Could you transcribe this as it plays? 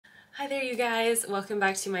Hi there you guys, welcome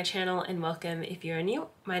back to my channel and welcome if you're new.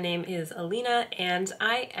 My name is Alina and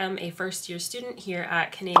I am a first year student here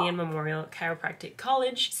at Canadian Memorial Chiropractic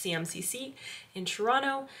College, CMCC in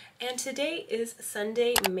Toronto, and today is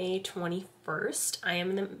Sunday, May 21st. I am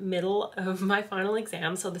in the middle of my final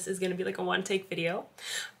exam, so this is going to be like a one-take video.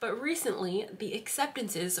 But recently, the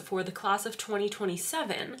acceptances for the class of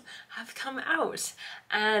 2027 have come out,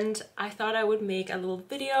 and I thought I would make a little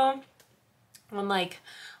video on like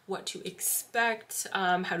what to expect,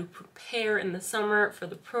 how to prepare in the summer for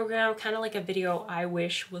the program, kind of like a video I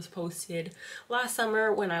wish was posted last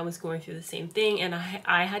summer when I was going through the same thing and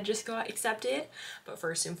I had just got accepted. But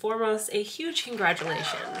first and foremost, a huge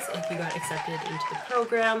congratulations if you got accepted into the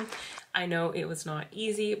program. I know it was not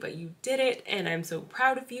easy, but you did it and I'm so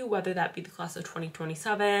proud of you, whether that be the class of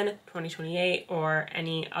 2027, 2028, or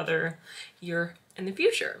any other year in the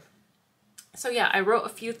future. So yeah, I wrote a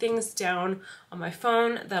few things down on my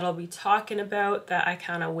phone that I'll be talking about that I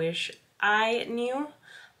kind of wish I knew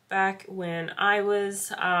back when I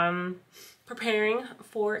was preparing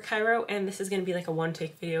for chiro, and this is going to be like a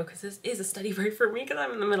one-take video because this is a study break for me because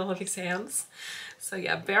I'm in the middle of exams. So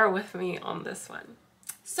yeah, bear with me on this one.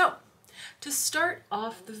 So to start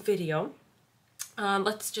off the video,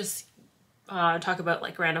 let's just talk about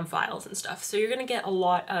like random files and stuff. So you're gonna get a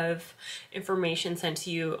lot of information sent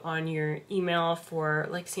to you on your email for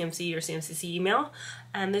like CMC or CMCC email,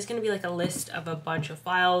 and there's gonna be like a list of a bunch of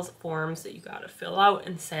files, forms that you gotta fill out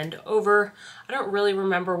and send over. I don't really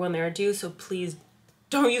remember when they're due, so please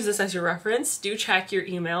don't use this as your reference. Do check your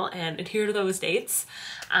email and adhere to those dates.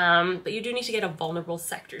 But you do need to get a vulnerable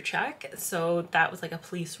sector check. So that was like a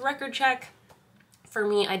police record check. For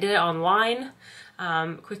me, I did it online.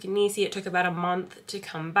 Quick and easy. It took about a month to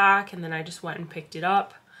come back, and then I just went and picked it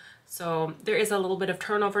up. So there is a little bit of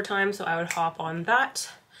turnover time, so I would hop on that.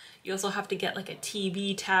 You also have to get like a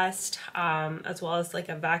TB test, as well as like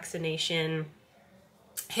a vaccination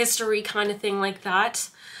history kind of thing like that.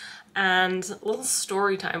 And a little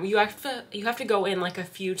story time. You have to go in like a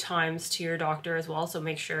few times to your doctor as well, so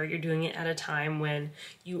make sure you're doing it at a time when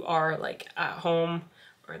you are like at home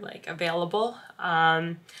or like available.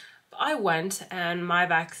 I went and my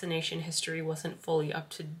vaccination history wasn't fully up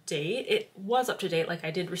to date. It was up to date, like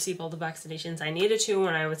I did receive all the vaccinations I needed to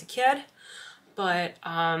when I was a kid, but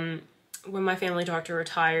when my family doctor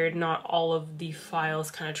retired, not all of the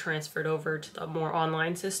files kind of transferred over to the more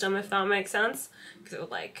online system, if that makes sense, because it was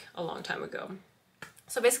like a long time ago.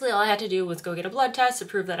 So basically all I had to do was go get a blood test to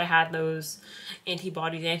prove that I had those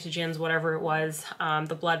antibodies, antigens, whatever it was,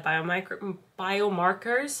 the blood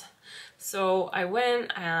biomarkers. So I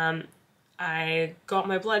went, I got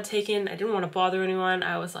my blood taken. I didn't want to bother anyone.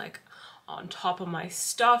 I was like on top of my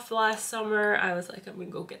stuff last summer. I was like, I'm gonna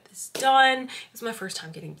go get this done. It was my first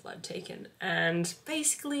time getting blood taken. And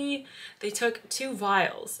basically they took 2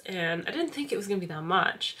 vials and I didn't think it was gonna be that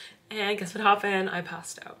much. And guess what happened? I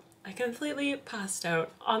passed out. I completely passed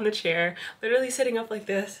out on the chair, literally sitting up like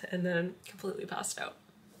this, and then completely passed out.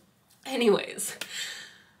 Anyways,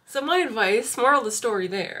 so my advice, moral of the story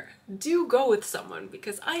there, do go with someone,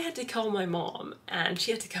 because I had to call my mom and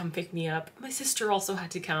she had to come pick me up. My sister also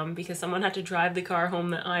had to come because someone had to drive the car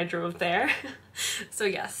home that I drove there. So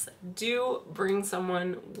yes, do bring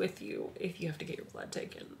someone with you if you have to get your blood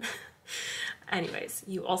taken. Anyways,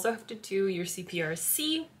 you also have to do your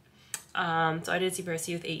CPRC. So I did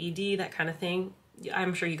CPRC with AED, that kind of thing.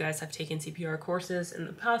 I'm sure you guys have taken CPR courses in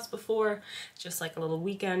the past before, just like a little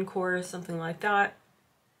weekend course, something like that.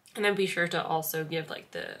 And then be sure to also give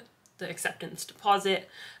like the acceptance deposit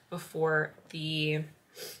before the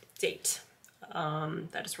date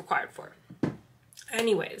that is required for.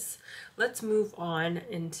 Anyways, let's move on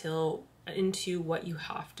into what you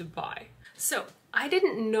have to buy. So I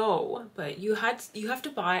didn't know, but you have to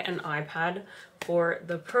buy an iPad for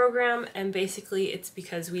the program, and basically it's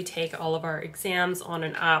because we take all of our exams on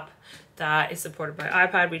an app that is supported by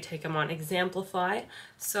iPad. We take them on Exemplify,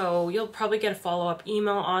 so you'll probably get a follow-up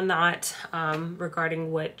email on that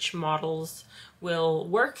regarding which models will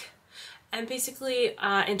work. And basically,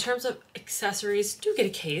 in terms of accessories, do get a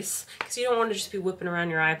case, because you don't want to just be whipping around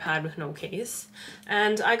your iPad with no case.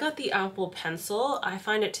 And I got the Apple Pencil. I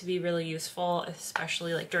find it to be really useful,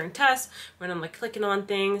 especially like during tests, when I'm like clicking on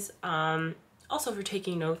things, also for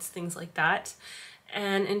taking notes, things like that.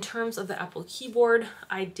 And in terms of the Apple keyboard,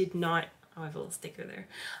 I did not, oh, I have a little sticker there.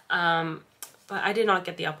 But I did not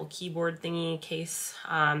get the Apple keyboard thingy case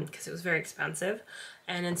because it was very expensive.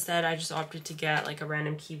 And instead I just opted to get like a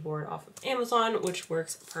random keyboard off of Amazon, which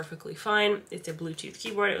works perfectly fine. It's a Bluetooth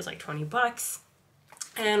keyboard. It was like 20 bucks.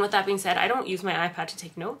 And with that being said, I don't use my iPad to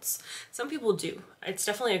take notes. Some people do. It's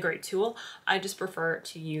definitely a great tool. I just prefer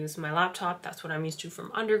to use my laptop. That's what I'm used to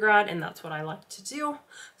from undergrad, and that's what I like to do.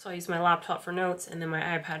 So I use my laptop for notes, and then my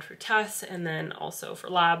iPad for tests, and then also for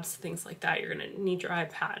labs, things like that. You're gonna need your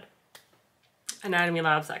iPad. Anatomy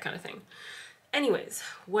labs, that kind of thing. Anyways,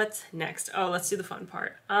 what's next? Oh, let's do the fun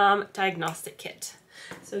part. Diagnostic kit.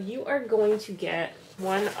 So you are going to get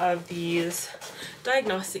one of these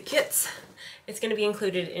diagnostic kits. It's going to be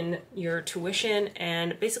included in your tuition,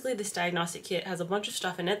 and basically this diagnostic kit has a bunch of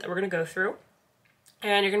stuff in it that we're going to go through,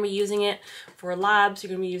 and you're going to be using it for labs, you're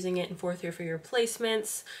going to be using it in fourth year for your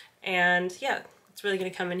placements, and yeah, it's really going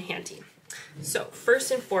to come in handy. So first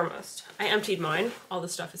and foremost, I emptied mine. All the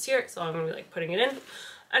stuff is here, so I'm going to be like putting it in.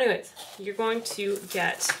 Anyways, you're going to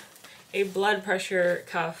get a blood pressure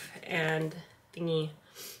cuff and thingy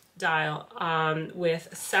dial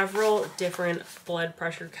with several different blood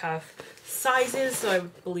pressure cuff sizes. So I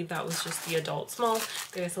believe that was just the adult small.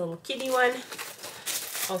 There's a little kitty one.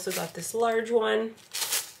 Also got this large one.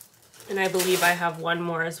 And I believe I have one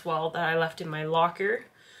more as well that I left in my locker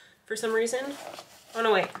for some reason. Oh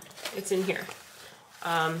no, wait, it's in here.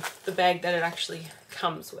 The bag that it actually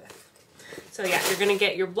comes with. So yeah, you're gonna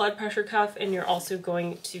get your blood pressure cuff, and you're also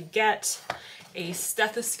going to get a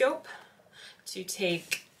stethoscope to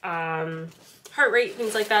take heart rate,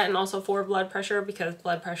 things like that, and also for blood pressure, because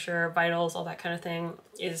blood pressure, vitals, all that kind of thing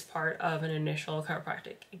is part of an initial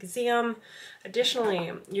chiropractic exam.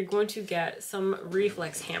 Additionally, you're going to get some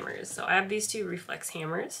reflex hammers. So I have these two reflex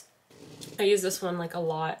hammers. I use this one like a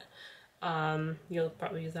lot. You'll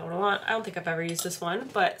probably use that one a lot. I don't think I've ever used this one,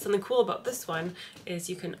 but something cool about this one is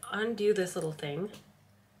you can undo this little thing.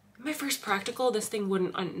 My first practical, this thing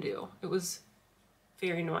wouldn't undo. It was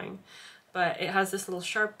very annoying. But it has this little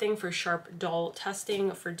sharp thing for sharp, dull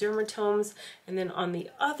testing for dermatomes. And then on the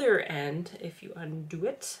other end, if you undo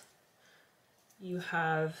it, you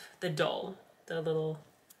have the dull, the little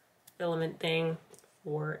filament thing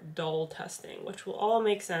for dull testing, which will all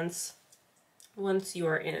make sense once you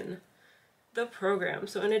are in the program.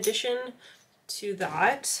 So in addition to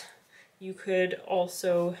that, you could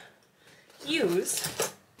also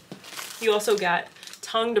use, you also got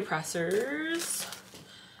tongue depressors,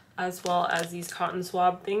 as well as these cotton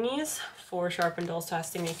swab thingies for sharp and dull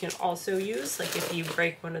testing. You can also use, like if you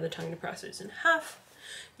break one of the tongue depressors in half,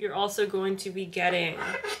 you're also going to be getting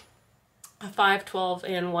a 512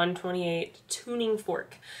 and 128 tuning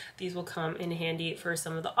fork. These will come in handy for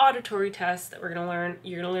some of the auditory tests that we're gonna learn,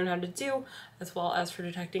 you're gonna learn how to do, as well as for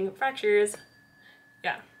detecting fractures.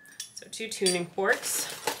 Yeah, so 2 tuning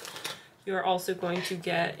forks. You're also going to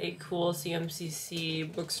get a cool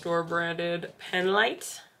CMCC bookstore branded pen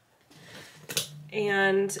light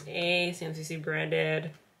and a CMCC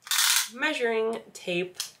branded measuring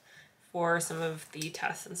tape for some of the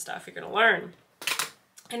tests and stuff you're gonna learn.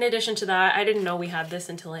 In addition to that, I didn't know we had this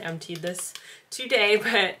until I emptied this today,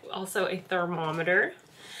 but also a thermometer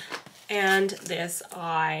and this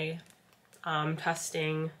eye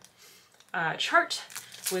testing chart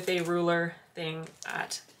with a ruler thing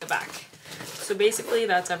at the back. So basically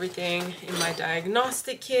that's everything in my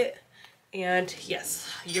diagnostic kit, and yes,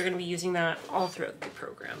 you're going to be using that all throughout the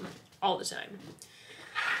program, all the time.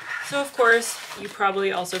 So of course, you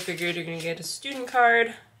probably also figured you're going to get a student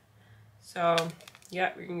card. So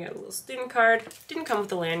yeah, you're gonna get a little student card. Didn't come with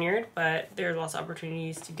a lanyard, but there's lots of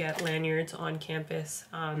opportunities to get lanyards on campus,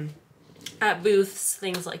 at booths,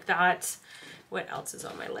 things like that. What else is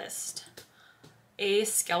on my list? A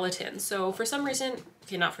skeleton. So for some reason,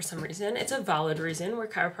 okay, not for some reason, it's a valid reason, we're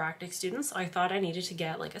chiropractic students. I thought I needed to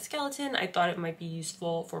get like a skeleton. I thought it might be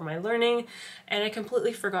useful for my learning, and I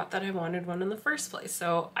completely forgot that I wanted one in the first place.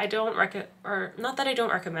 So I don't not that I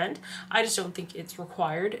don't recommend, I just don't think it's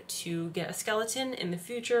required to get a skeleton in the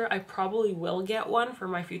future. I probably will get one for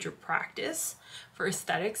my future practice for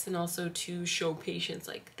aesthetics, and also to show patients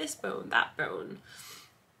like this bone, that bone.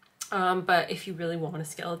 But if you really want a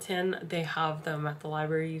skeleton, they have them at the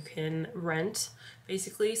library. You can rent,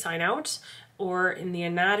 basically sign out, or in the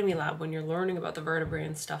anatomy lab when you're learning about the vertebrae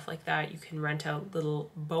and stuff like that, you can rent out little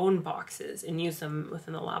bone boxes and use them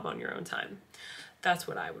within the lab on your own time. That's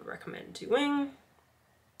what I would recommend doing.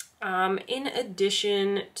 In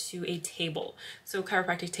addition to a table, so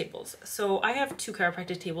chiropractic tables. So I have 2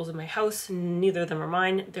 chiropractic tables in my house. Neither of them are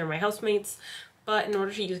mine, they're my housemates. But in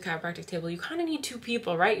order to use a chiropractic table, you kind of need 2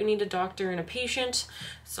 people, right? You need a doctor and a patient.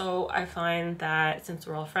 So I find that since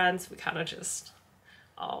we're all friends, we kind of just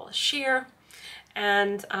all share.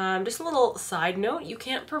 And just a little side note, you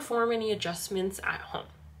can't perform any adjustments at home.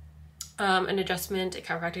 A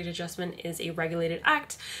chiropractic adjustment is a regulated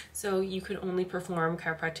act, so you can only perform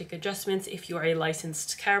chiropractic adjustments if you are a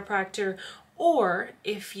licensed chiropractor or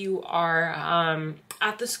if you are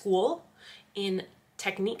at the school in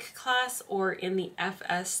technique class or in the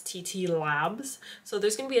FSTT labs. So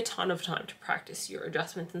there's going to be a ton of time to practice your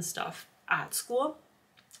adjustments and stuff at school.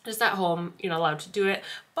 Just at home, you're not allowed to do it,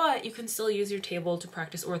 but you can still use your table to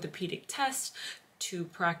practice orthopedic tests, to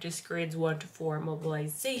practice grades 1 to 4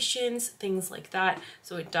 mobilizations, things like that.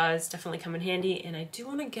 So it does definitely come in handy, and I do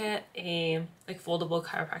want to get a foldable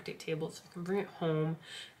chiropractic table so I can bring it home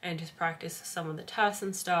and just practice some of the tests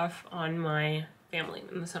and stuff on my family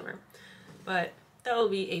in the summer. But that will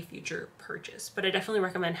be a future purchase. But I definitely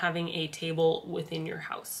recommend having a table within your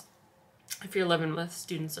house if you're living with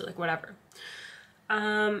students or whatever.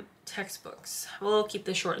 Textbooks. We'll keep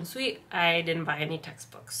this short and sweet. I didn't buy any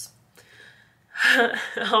textbooks.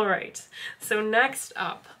 All right, so next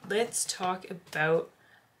up, let's talk about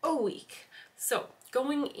a week. So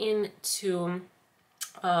going into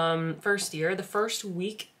first year, the first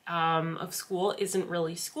week of school isn't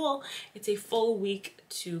really school. It's a full week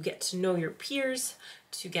to get to know your peers,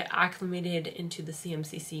 to get acclimated into the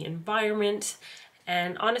CMCC environment,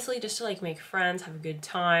 and honestly just to make friends, have a good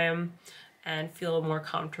time, and feel more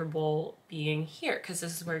comfortable being here, because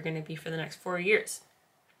this is where you're going to be for the next 4 years.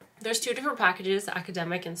 There's 2 different packages, the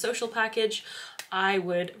academic and social package. I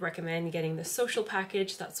would recommend getting the social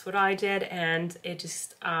package. That's what I did, and it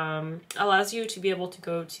just allows you to be able to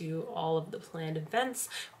go to all of the planned events,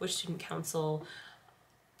 which student council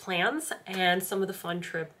plans. And some of the fun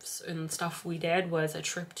trips and stuff we did was a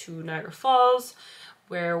trip to Niagara Falls,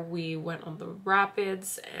 where we went on the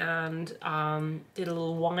rapids and did a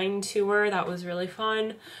little wine tour. That was really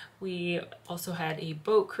fun. We also had a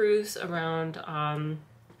boat cruise around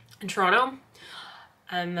in Toronto.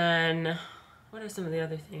 And then what are some of the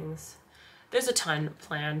other things? There's a ton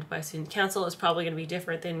planned by student council. It's probably going to be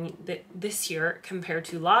different than this year compared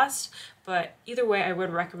to last, but either way I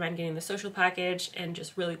would recommend getting the social package and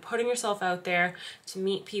just really putting yourself out there to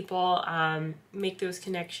meet people, make those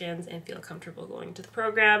connections, and feel comfortable going to the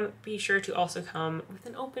program. Be sure to also come with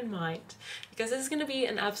an open mind, because this is going to be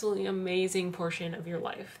an absolutely amazing portion of your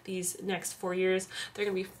life. These next 4 years, they're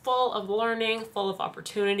going to be full of learning, full of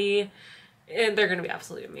opportunity, and they're going to be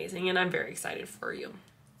absolutely amazing, and I'm very excited for you.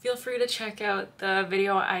 Feel free to check out the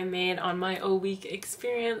video I made on my O-Week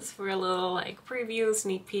experience for a little preview,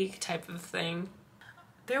 sneak peek type of thing.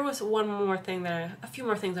 There was a few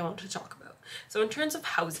more things I wanted to talk about. So in terms of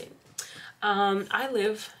housing, I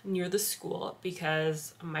live near the school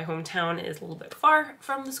because my hometown is a little bit far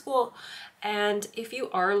from the school, and if you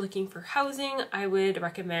are looking for housing, I would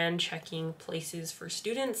recommend checking Places for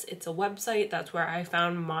Students. It's a website. That's where I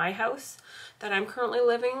found my house that I'm currently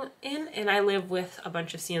living in, and I live with a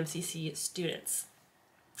bunch of CMCC students.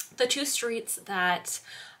 The 2 streets that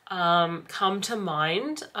come to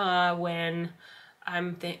mind when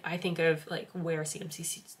I think of where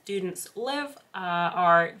CMCC students live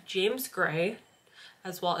are James Gray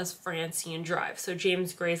as well as Francine Drive. So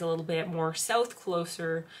James Gray is a little bit more south,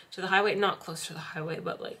 closer to the highway, not close to the highway,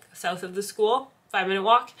 but south of the school, 5-minute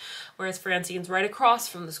walk, whereas Francine's right across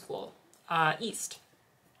from the school, east.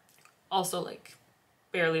 Also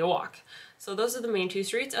barely a walk. So those are the main 2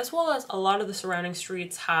 streets, as well as a lot of the surrounding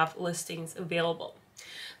streets have listings available.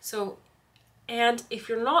 So, and if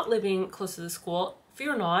you're not living close to the school,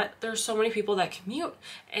 fear not, there's so many people that commute.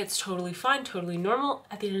 It's totally fine, totally normal.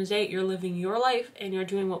 At the end of the day, you're living your life and you're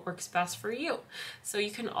doing what works best for you. So you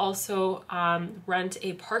can also rent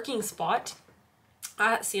a parking spot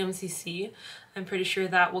at CMCC. I'm pretty sure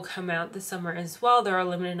that will come out this summer as well. There are a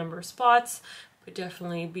limited number of spots, but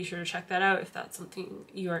definitely be sure to check that out if that's something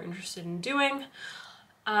you are interested in doing.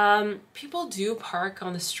 People do park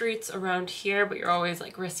on the streets around here, but you're always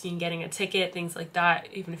risking getting a ticket, things like that,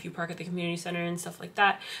 even if you park at the community center and stuff like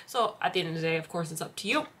that. So at the end of the day, of course, it's up to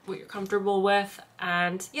you what you're comfortable with.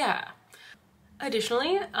 And yeah,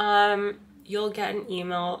 additionally, you'll get an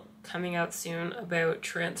email coming out soon about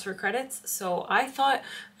transfer credits. So I thought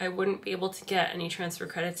I wouldn't be able to get any transfer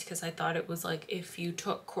credits because I thought it was if you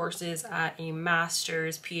took courses at a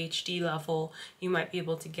master's, PhD level, you might be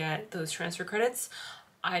able to get those transfer credits.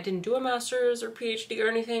 I didn't do a master's or PhD or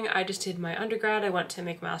anything. I just did my undergrad. I went to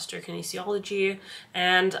McMaster Kinesiology,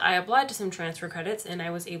 and I applied to some transfer credits, and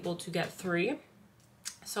I was able to get 3.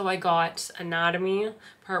 So I got anatomy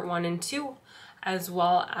part 1 and 2, as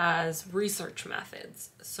well as research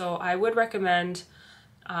methods. So I would recommend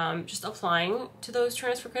just applying to those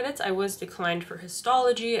transfer credits. I was declined for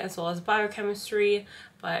histology as well as biochemistry,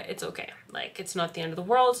 but it's okay. It's not the end of the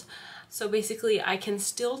world. So basically I can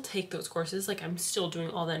still take those courses, like I'm still doing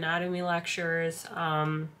all the anatomy lectures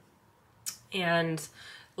and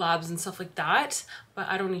labs and stuff like that, but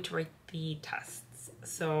I don't need to write the tests.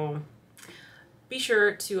 So be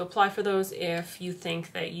sure to apply for those if you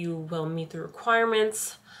think that you will meet the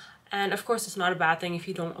requirements. And of course, it's not a bad thing if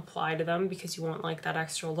you don't apply to them, because you won't like that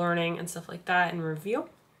extra learning and stuff like that in review.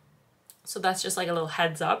 So that's just like a little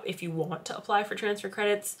heads up if you want to apply for transfer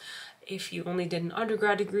credits. If you only did an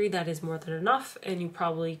undergrad degree, that is more than enough, and you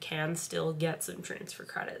probably can still get some transfer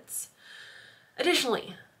credits.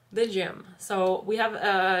 Additionally, the gym. So we have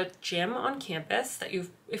a gym on campus that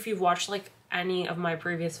if you've watched like any of my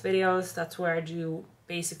previous videos, that's where I do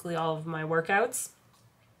basically all of my workouts,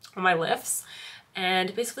 or my lifts.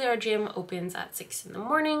 And basically our gym opens at 6 in the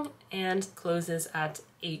morning and closes at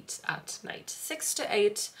 8 at night. 6 to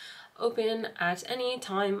 8, open at any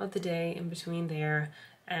time of the day in between there.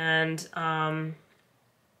 And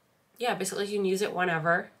yeah, basically you can use it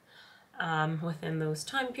whenever within those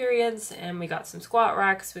time periods. And we got some squat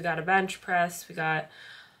racks, we got a bench press, we got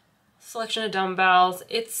selection of dumbbells.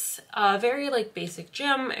 It's a very like basic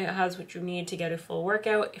gym. It has what you need to get a full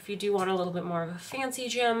workout. If you do want a little bit more of a fancy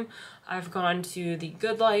gym, I've gone to the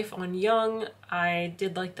Good Life on Yonge. I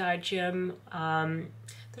did like that gym.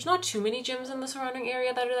 There's not too many gyms in the surrounding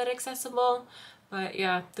area that are that accessible, but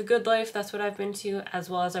yeah, the Good Life, that's what I've been to, as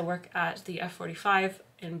well as I work at the F45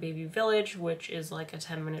 in Baby Village, which is like a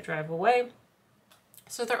 10-minute drive away.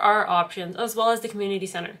 So there are options, as well as the community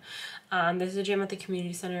center. There's a gym at the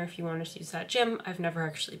community center if you wanted to use that gym. I've never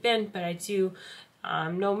actually been, but I do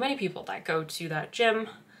know many people that go to that gym.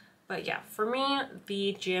 But yeah, for me,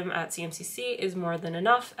 the gym at CMCC is more than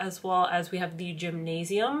enough, as well as we have the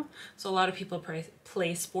gymnasium. So a lot of people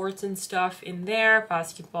play sports and stuff in there,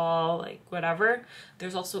 basketball, like whatever.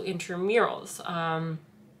 There's also intramurals,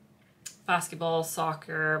 basketball,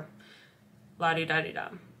 soccer, la-di-da-di-da.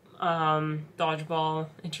 Dodgeball,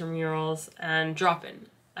 intramurals, and drop-in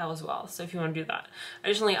as well. So if you want to do that.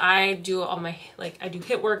 Additionally, I do all my, like, I do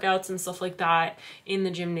HIIT workouts and stuff like that in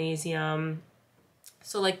the gymnasium.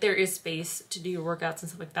 So like there is space to do your workouts and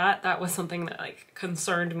stuff like that. That was something that like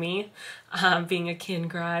concerned me, being a kin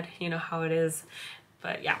grad, you know how it is.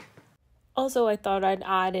 But yeah. Also, I thought I'd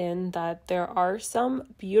add in that there are some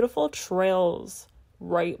beautiful trails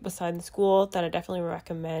right beside the school that I definitely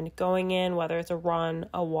recommend going in, whether it's a run,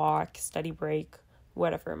 a walk, study break,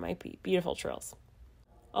 whatever it might be. Beautiful trails.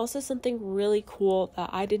 Also, something really cool that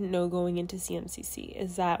I didn't know going into CMCC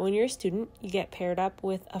is that when you're a student, you get paired up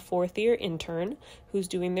with a 4th-year intern who's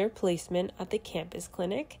doing their placement at the campus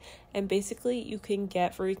clinic, and basically you can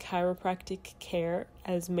get free chiropractic care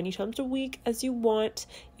as many times a week as you want.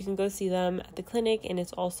 You can go see them at the clinic, and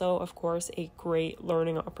it's also, of course, a great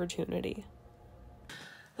learning opportunity.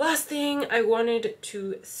 Last thing I wanted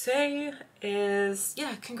to say is,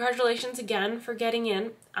 yeah, congratulations again for getting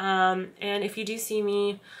in. And if you do see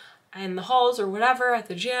me in the halls or whatever at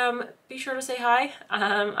the gym, be sure to say hi.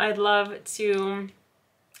 I'd love to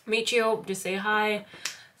meet you, just say hi,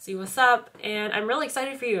 see what's up, and I'm really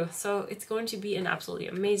excited for you. So it's going to be an absolutely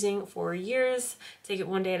amazing 4 years. Take it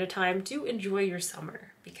one day at a time. Do enjoy your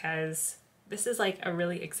summer, because this is like a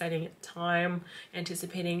really exciting time,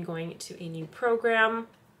 anticipating going to a new program.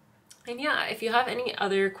 And yeah, if you have any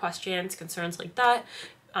other questions, concerns like that,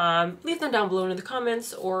 leave them down below in the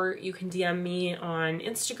comments, or you can DM me on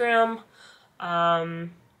Instagram.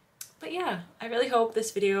 But yeah, I really hope this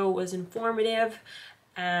video was informative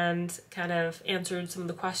and kind of answered some of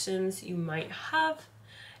the questions you might have.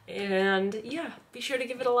 And yeah, be sure to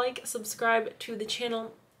give it a like, subscribe to the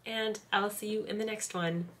channel, and I'll see you in the next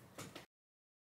one.